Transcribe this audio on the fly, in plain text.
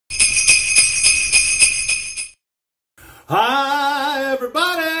Hi,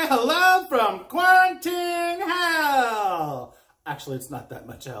 everybody. Hello from quarantine hell. Actually, it's not that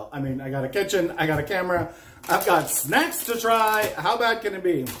much hell. I mean, I got a kitchen, I got a camera, I've got snacks to try. How bad can it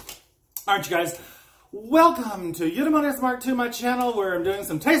be? Aren't you guys? Welcome to Eudaemonius Mark II, my channel, where I'm doing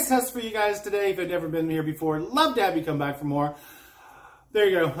some taste tests for you guys today. If you've never been here before, love to have you come back for more. There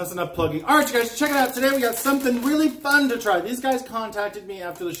you go. That's enough plugging. All right, you guys, check it out. Today we got something really fun to try. These guys contacted me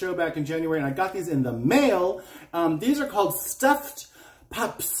after the show back in January, and I got these in the mail. These are called stuffed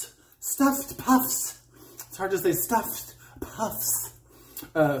puffs. Stuffed puffs. It's hard to say stuffed puffs.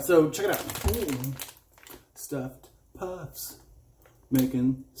 So check it out. Ooh. Stuffed puffs.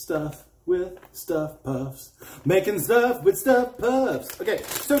 Making stuff with stuffed puffs. Making stuff with stuffed puffs. Okay,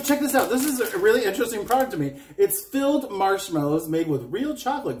 so check this out. This is a really interesting product to me. It's filled marshmallows made with real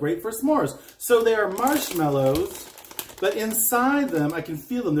chocolate, great for s'mores. So they are marshmallows, but inside them, I can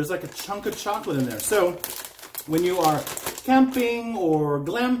feel them. There's like a chunk of chocolate in there. So when you are camping or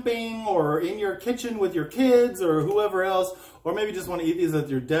glamping or in your kitchen with your kids or whoever else, or maybe just want to eat these at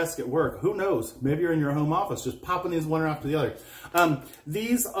your desk at work. Who knows? Maybe you're in your home office, just popping these one after the other.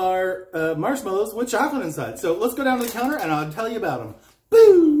 These are marshmallows with chocolate inside. So let's go down to the counter and I'll tell you about them.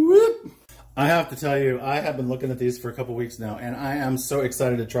 Boo! I have to tell you, I have been looking at these for a couple weeks now, and I am so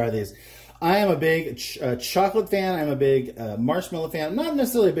excited to try these. I am a big chocolate fan. I'm a big marshmallow fan. I'm not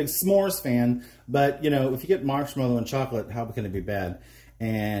necessarily a big s'mores fan, but, you know, if you get marshmallow and chocolate, how can it be bad?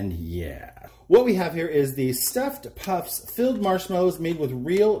 And yeah. What we have here is the stuffed puffs filled marshmallows made with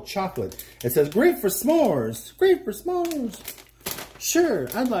real chocolate. It says, great for s'mores. Great for s'mores. Sure,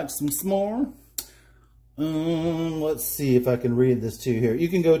 I'd like some s'more. Let's see if I can read this to you here. You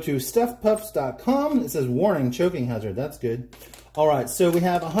can go to stuffedpuffs.com. It says, warning, choking hazard. That's good. All right, so we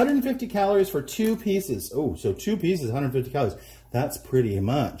have 150 calories for 2 pieces. Oh, so 2 pieces, 150 calories. That's pretty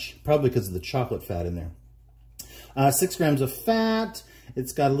much, probably because of the chocolate fat in there. 6 grams of fat.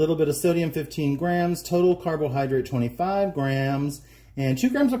 It's got a little bit of sodium, 15 grams. Total carbohydrate, 25 grams. And 2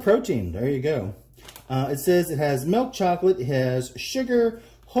 grams of protein. There you go. It says it has milk chocolate. It has sugar,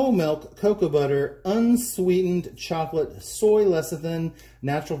 whole milk, cocoa butter, unsweetened chocolate, soy lecithin,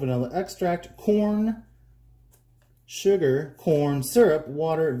 natural vanilla extract, corn, sugar, corn syrup,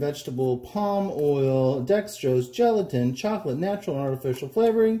 water, vegetable, palm oil, dextrose, gelatin, chocolate, natural and artificial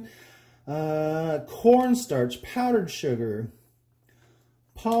flavoring, cornstarch, powdered sugar,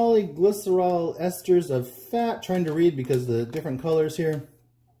 polyglycerol esters of fat. Trying to read because of the different colors here.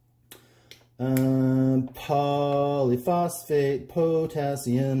 Polyphosphate,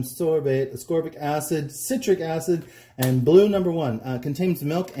 potassium, sorbate, ascorbic acid, citric acid, and blue number 1. Contains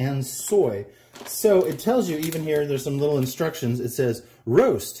milk and soy. So it tells you, even here, there's some little instructions. It says,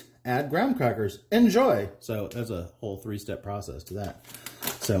 roast, add graham crackers, enjoy. So there's a whole 3-step process to that.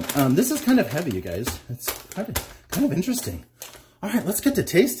 So this is kind of heavy, you guys. It's kind of interesting. All right, let's get to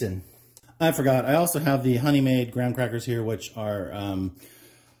tasting. I forgot, I also have the honey-made graham crackers here, which are,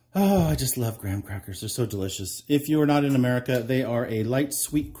 oh, I just love graham crackers. They're so delicious. If you are not in America, they are a light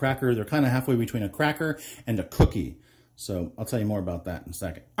sweet cracker. They're kind of halfway between a cracker and a cookie. So I'll tell you more about that in a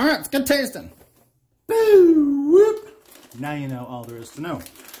second. All right, let's get tasting. Boo! Whoop! Now you know all there is to know.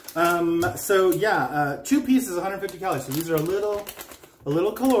 So yeah, 2 pieces, 150 calories. So these are a little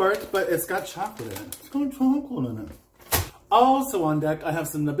caloric, but it's got chocolate in it. It's got chocolate in it. Also on deck, I have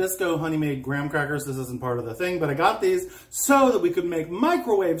some Nabisco honey-made graham crackers. This isn't part of the thing, but I got these so that we could make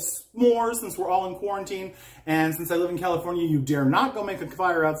microwave s'mores since we're all in quarantine. And since I live in California, you dare not go make a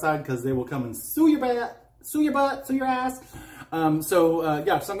fire outside because they will come and sue your butt, sue your ass. Yeah, so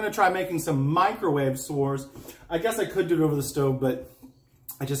I'm going to try making some microwave s'mores. I guess I could do it over the stove, but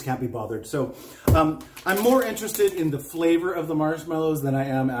I just can't be bothered. So I'm more interested in the flavor of the marshmallows than I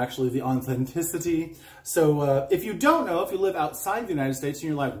am actually the authenticity. So if you don't know, if you live outside the United States and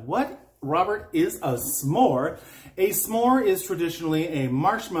you're like, what, Robert, is a s'more? A s'more is traditionally a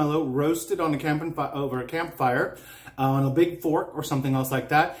marshmallow roasted on over a campfire on a big fork or something else like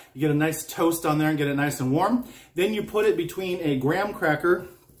that. You get a nice toast on there and get it nice and warm. Then you put it between a graham cracker,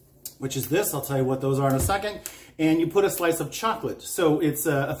 which is this. I'll tell you what those are in a second. And you put a slice of chocolate. So it's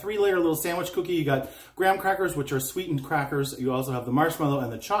a 3-layer little sandwich cookie. You got graham crackers, which are sweetened crackers. You also have the marshmallow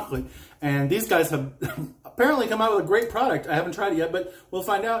and the chocolate. And these guys have apparently come out with a great product. I haven't tried it yet, but we'll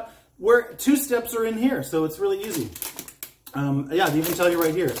find out. 2 steps are in here, so it's really easy. Yeah, they even tell you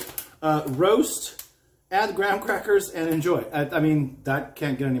right here. Roast, add graham crackers, and enjoy. I mean, that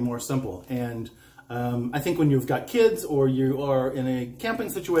can't get any more simple. And I think when you've got kids or you are in a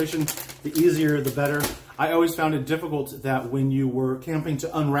camping situation, the easier the better. I always found it difficult that when you were camping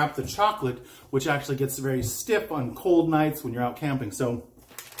to unwrap the chocolate, which actually gets very stiff on cold nights when you're out camping. So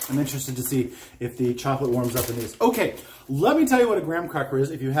I'm interested to see if the chocolate warms up in these. Okay, let me tell you what a graham cracker is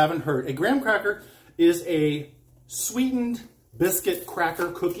if you haven't heard. A graham cracker is a sweetened biscuit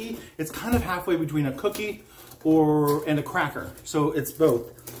cracker cookie. It's kind of halfway between a cookie and a cracker. So it's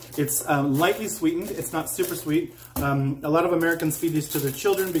both. It's lightly sweetened. It's not super sweet. A lot of Americans feed these to their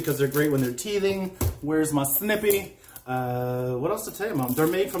children because they're great when they're teething. Where's my snippy? What else to tell you, Mom? They're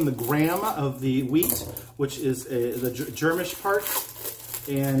made from the gram of the wheat, which is the germish part.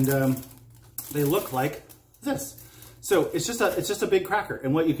 And they look like this. So it's just a big cracker.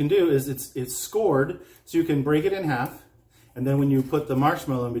 And what you can do is it's scored, so you can break it in half. And then when you put the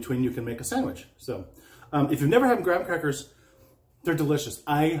marshmallow in between, you can make a sandwich. So if you've never had graham crackers, they're delicious.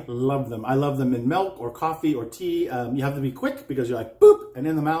 I love them. I love them in milk or coffee or tea. You have to be quick because you're like, boop, and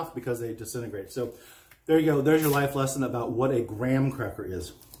in the mouth because they disintegrate. So there you go. There's your life lesson about what a graham cracker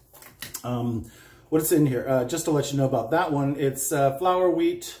is. What's in here? Just to let you know about that one, it's flour,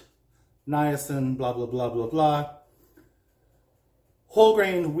 wheat, niacin, blah, blah, blah, blah, blah. Whole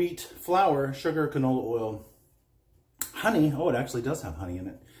grain wheat flour, sugar, canola oil, honey. Oh, it actually does have honey in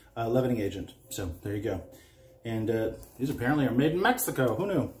it. Leavening agent. So there you go. And these apparently are made in Mexico. Who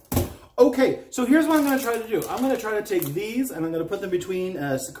knew? Okay, so here's what I'm going to try to do. I'm going to try to take these and I'm going to put them between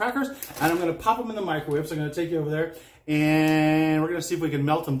some crackers and I'm going to pop them in the microwave. So I'm going to take you over there and we're going to see if we can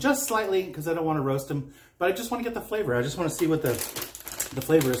melt them just slightly because I don't want to roast them, but I just want to get the flavor. I just want to see what the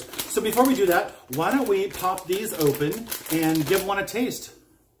flavor is. So before we do that, why don't we pop these open and give one a taste?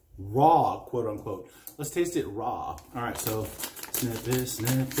 Raw, quote unquote. Let's taste it raw. All right, so snip this,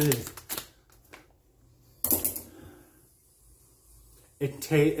 snip this.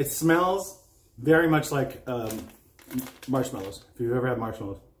 It smells very much like marshmallows, if you've ever had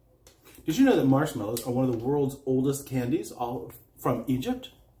marshmallows. Did you know that marshmallows are one of the world's oldest candies, all from Egypt?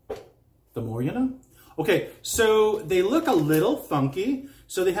 The more you know. Okay, so they look a little funky.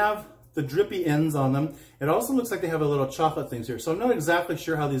 So they have the drippy ends on them. It also looks like they have a little chocolate things here. So I'm not exactly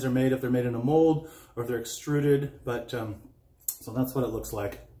sure how these are made, if they're made in a mold or if they're extruded, but so that's what it looks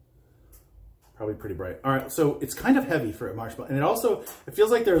like. Probably pretty bright. All right, so it's kind of heavy for a marshmallow. And it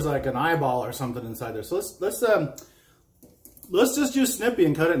feels like there's like an eyeball or something inside there. So let's just use Snippy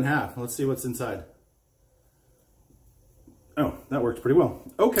and cut it in half. Let's see what's inside. Oh, that worked pretty well.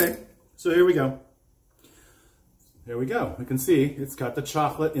 Okay, so here we go. There we go. You can see it's got the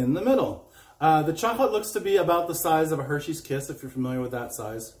chocolate in the middle. The chocolate looks to be about the size of a Hershey's Kiss, if you're familiar with that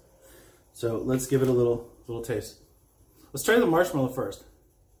size. So let's give it a little taste. Let's try the marshmallow first.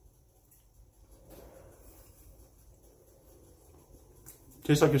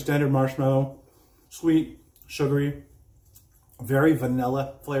 Tastes like your standard marshmallow. Sweet, sugary, very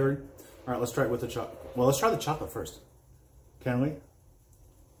vanilla flavored. All right, let's try it with the chocolate. Well, let's try the chocolate first. Can we?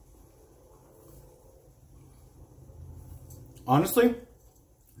 Honestly,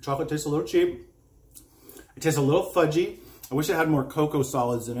 chocolate tastes a little cheap. It tastes a little fudgy. I wish it had more cocoa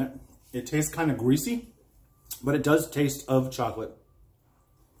solids in it. It tastes kind of greasy, but it does taste of chocolate.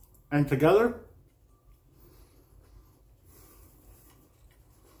 And together,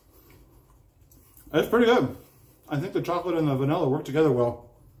 it's pretty good. I think the chocolate and the vanilla work together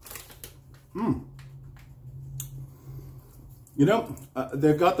well. You know,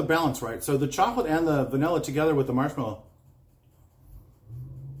 they've got the balance right. So the chocolate and the vanilla together with the marshmallow.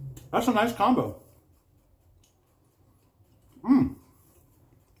 That's a nice combo.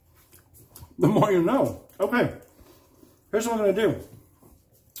 The more you know. Okay, here's what I'm gonna do.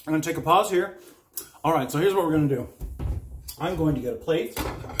 I'm gonna take a pause here. All right, so here's what we're gonna do. I'm going to get a plate.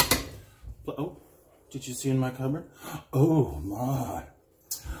 Oh, did you see in my cupboard? Oh my.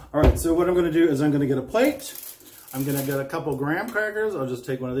 All right, so what I'm gonna do is I'm gonna get a plate. I'm gonna get a couple graham crackers. I'll just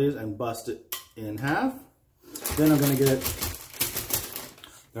take one of these and bust it in half. Then I'm gonna get,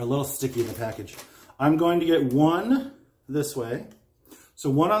 they're a little sticky in the package. I'm going to get one this way. So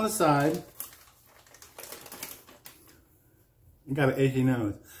one on the side. You got an achy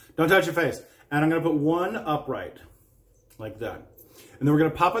nose. Don't touch your face. And I'm gonna put one upright, like that. And then we're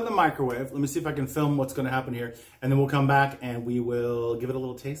gonna pop it in the microwave. Let me see if I can film what's gonna happen here. And then we'll come back and we will give it a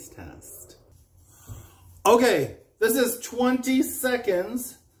little taste test. Okay, this is 20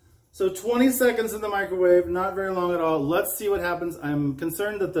 seconds. So 20 seconds in the microwave, not very long at all. Let's see what happens. I'm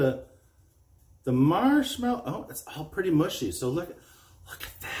concerned that the marshmallow, oh, it's all pretty mushy. So look at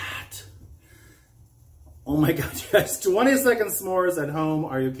that. Oh my God, yes, 20 second s'mores at home.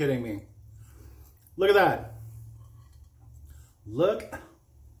 Are you kidding me? Look at that. Look.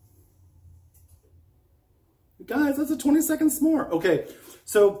 Guys, that's a 20-second s'more. Okay,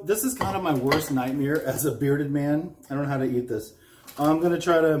 so this is kind of my worst nightmare as a bearded man. I don't know how to eat this. I'm going to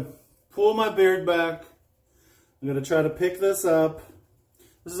try to pull my beard back. I'm going to try to pick this up.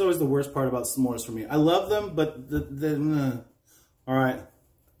 This is always the worst part about s'mores for me. I love them, but all right.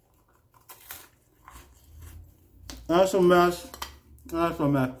 That's a mess. That's a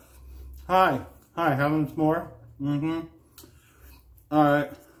mess. Hi, having some more? Mm-hmm. All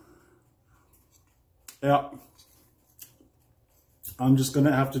right. Yeah. I'm just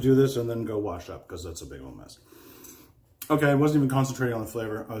gonna have to do this and then go wash up because that's a big old mess. Okay, I wasn't even concentrating on the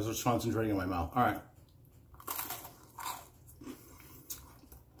flavor. I was just concentrating on my mouth. All right.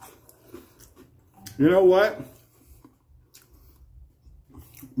 You know what?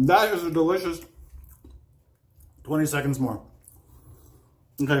 That is a delicious 20 seconds more.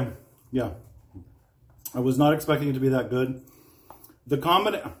 Okay, yeah. I was not expecting it to be that good.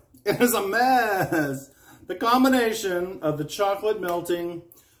 It is a mess. The combination of the chocolate melting,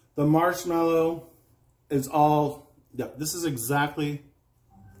 the marshmallow, is all, yeah, this is exactly,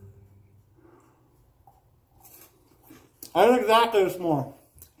 I think exactly this more.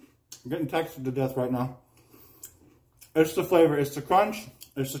 I'm getting texted to death right now. It's the flavor, it's the crunch,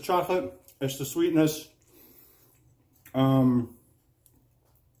 it's the chocolate, it's the sweetness. And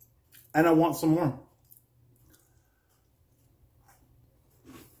I want some more.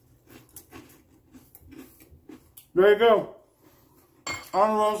 There you go. I don't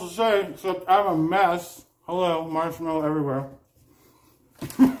know what else to say, except I'm a mess. Hello, marshmallow everywhere.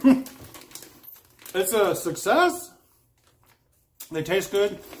 It's a success. They taste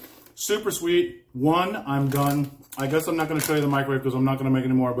good. Super sweet. One, I'm done. I guess I'm not going to show you the microwave because I'm not going to make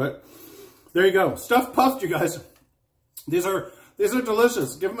any more, but there you go. Stuffed puffed, you guys. These are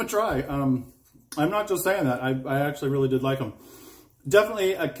delicious. Give them a try. I'm not just saying that. I actually really did like them.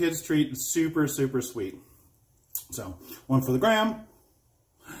 Definitely a kid's treat. Super, super sweet. So, one for the gram.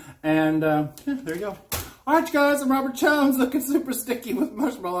 And, yeah, there you go. Alright, guys, I'm Robert Jones, looking super sticky with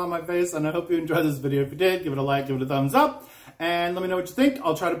marshmallow on my face, and I hope you enjoyed this video. If you did, give it a like, give it a thumbs up, and let me know what you think.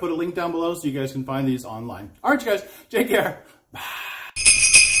 I'll try to put a link down below so you guys can find these online. Alright, you guys, take care. Bye.